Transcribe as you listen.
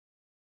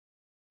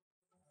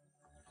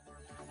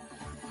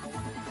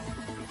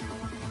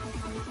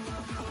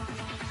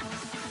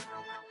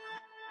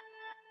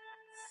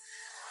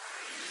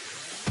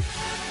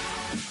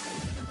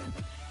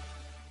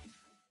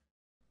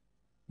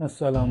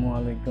আসসালামু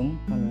আলাইকুম,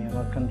 আমি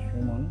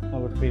Mrkhansumon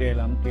আবার ফিরে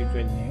এলাম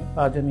টিউটোরিয়াল নিয়ে।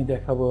 আজ আমি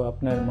দেখাবো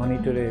আপনার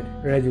মনিটরের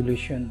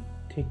রেজলিউশন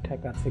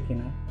ঠিকঠাক আছে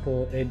কিনা। তো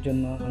এর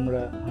জন্য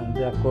আমরা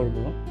যা করব,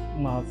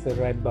 মাউসের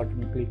রাইট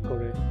বাটন ক্লিক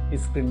করে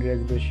স্ক্রিন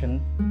রেজলিউশন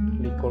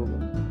ক্লিক করব।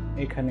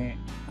 এখানে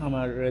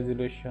আমার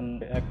রেজলিউশন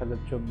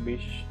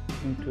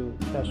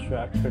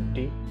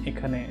 1024x468।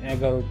 এখানে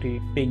 11টি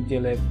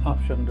পিক্সেলের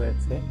অপশন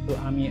রয়েছে। তো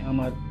আমি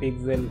আমার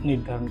পিক্সেল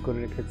নির্ধারণ করে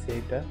রেখেছি।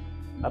 এটা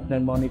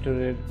আপনার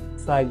মনিটরের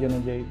সাইজ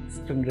অনুযায়ী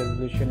স্ক্রিন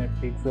রেজলিউশনের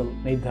পিক্সেল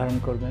নির্ধারণ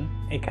করবেন।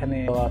 এখানে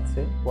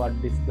আছে what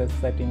display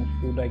setting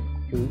should I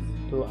use.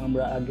 তো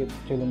আমরা আগে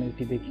চলুন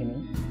এটি দেখে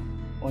নিই।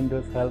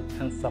 উইন্ডোজ হেল্প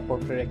অ্যান্ড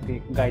সাপোর্টের একটি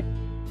গাইড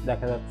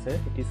দেখা যাচ্ছে।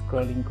 এটি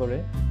স্ক্রলিং করে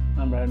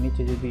আমরা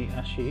নিচে যদি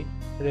আসি,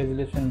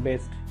 resolution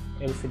based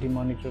LCD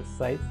monitor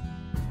size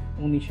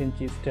 19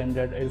 ইঞ্চি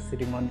স্ট্যান্ডার্ড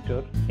এলসিডি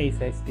মনিটর, এই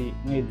সাইজটি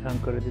নির্ধারণ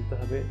করে দিতে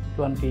হবে।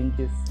 20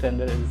 ইঞ্চি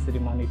স্ট্যান্ডার্ড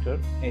এলসিডি মনিটর,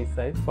 এই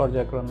সাইজ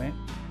পর্যায়ক্রমে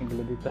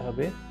এগুলো দিতে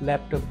হবে।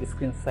 ল্যাপটপ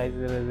স্ক্রিন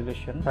সাইজের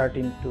resolution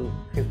 13 to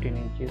 15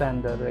 inch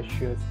standard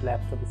ratio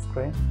laptop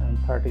screen,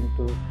 13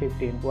 to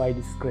 15 wide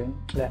screen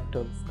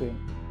laptop screen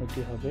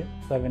এটি হবে।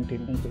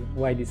 17 ইঞ্চি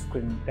ওয়াইড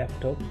স্ক্রিন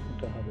ল্যাপটপ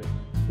এটা হবে।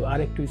 তো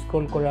আরেকটু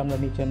স্ক্রল করে আমরা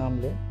নিচে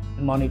নামলে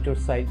মনিটর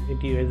সাইজ,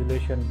 এটি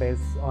resolution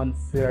base on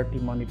CRT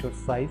monitor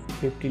size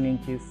 15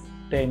 inches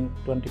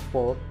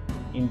 1024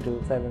 into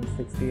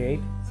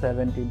 768,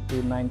 17 to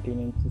 19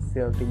 inches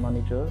CRT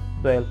monitor,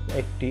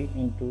 1280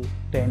 into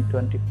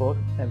 1024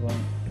 এবং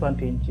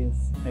 20 inches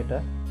এটা।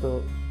 তো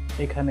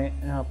এখানে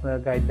আপনার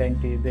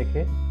গাইডলাইনটি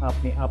দেখে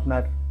আপনি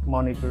আপনার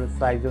মনিটরের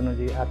সাইজ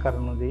অনুযায়ী, আকার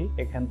অনুযায়ী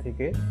এখান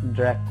থেকে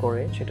ড্র্যাগ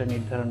করে সেটা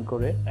নির্ধারণ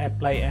করে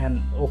apply and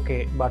okay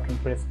button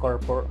press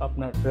করার পর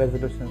আপনার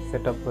রেজলিউশন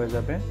সেট আপ হয়ে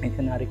যাবে।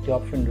 এখানে আরেকটি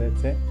অপশন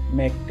রয়েছে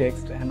make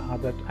text and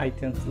other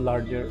items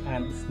larger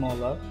and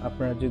smaller.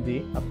 আপনারা যদি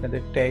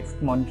আপনাদের টেক্সট,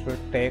 মনিটর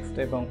টেক্সট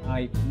এবং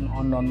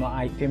অন্যান্য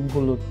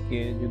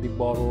আইটেমগুলোকে যদি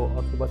বড়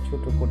অথবা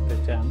ছোট করতে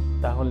চান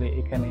তাহলে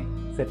এখানে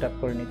সেট আপ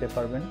করে নিতে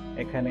পারবেন।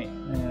 এখানে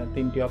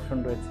তিনটি অপশন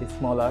রয়েছে,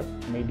 স্মলার,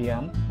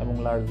 মিডিয়াম এবং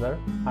লার্জার।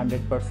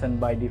 100%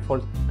 বাই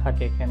ডিফল্ট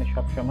থাকে এখানে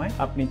সবসময়।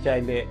 আপনি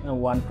চাইলে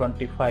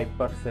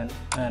 125%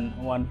 অ্যান্ড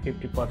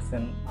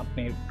 150%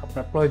 আপনি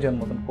আপনার প্রয়োজন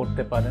মতন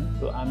করতে পারেন।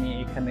 তো আমি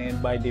এখানে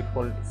বাই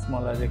ডিফল্ট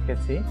স্মলার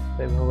রেখেছি,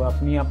 এভাবে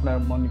আপনি আপনার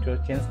মনিটর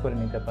চেঞ্জ করে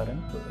নিতে পারেন।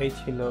 তো এই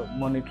ছিল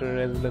monitor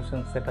resolution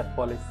set up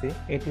policy.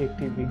 এটি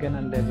একটি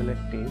বিজ্ঞানের লেভেলের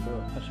টিপ। তো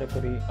আশা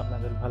করি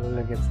আপনাদের ভালো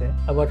লেগেছে।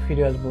 আবার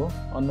ফিরে আসবো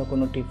অন্য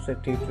কোনো টিপসের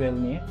টিউটোরিয়াল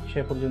নিয়ে। সে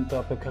পর্যন্ত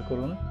অপেক্ষা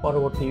করুন।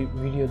 পরবর্তী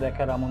ভিডিও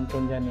দেখার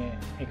আমন্ত্রণ জানিয়ে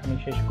এখানে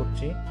শেষ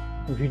করছি।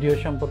 ভিডিও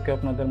সম্পর্কে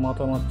আপনাদের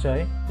মতামত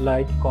চাই।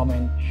 লাইক,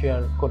 কমেন্ট,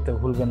 শেয়ার করতে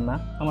ভুলবেন না।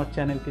 আমার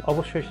চ্যানেলটি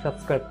অবশ্যই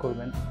সাবস্ক্রাইব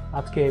করবেন।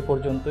 আজকে এই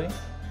পর্যন্তই।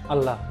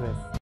 আল্লাহ হাফেজ।